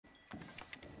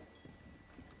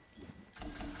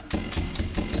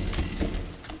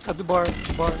At the bar,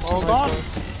 bar. Hold nice on. bar.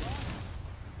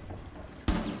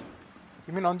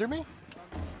 You mean under me?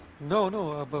 No,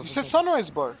 no, above. You said sunrise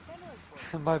bar.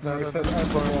 My bad. You said at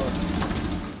the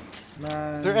bar.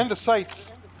 Man. They're in the site.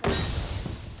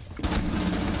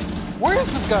 Where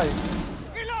is this guy?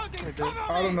 Right there.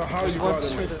 I don't know how you One got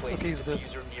straight him. up. Okay, he's dead.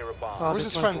 User near a bomb. Ah, Where's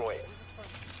this his one. friend?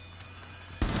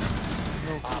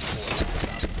 No. Op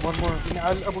 4. One more.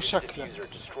 على ابو شكله. Diffuser,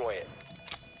 destroy it.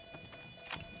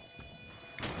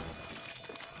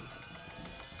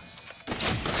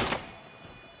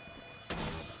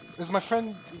 Is my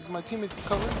friend, is my teammate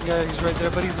covered? Yeah, he's right there,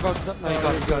 but he's about to. No, he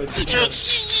got it, he got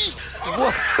it.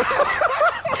 What?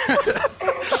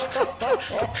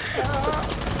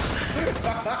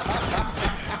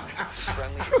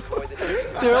 Friendly deploy the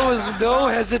diffuser. There was no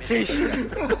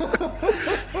hesitation.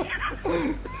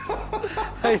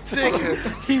 I think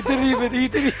he didn't even.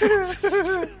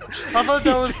 I thought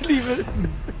that was. Didn't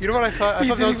even. You know what I thought? I He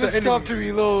thought that didn't was even the stop to enemy.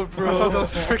 reload, I thought that bro.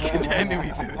 was a freaking enemy,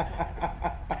 dude.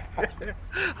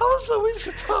 How was that reach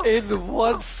the top? In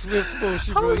one swift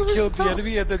motion, How bro, was he it killed the stop?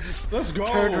 enemy and then just Let's go.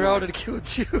 turned around and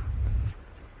killed you.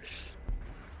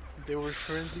 They were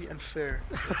friendly and fair.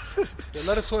 Yeah,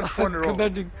 let us win 4 in a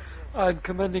row. I'm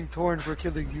commending Torn for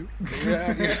killing you.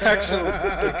 Yeah, actually.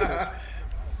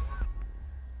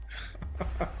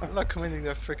 I'm not commending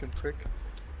that freaking prick.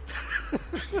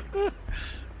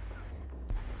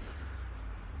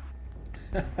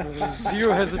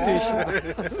 Zero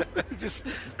hesitation. He just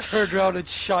turned around and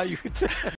shot you.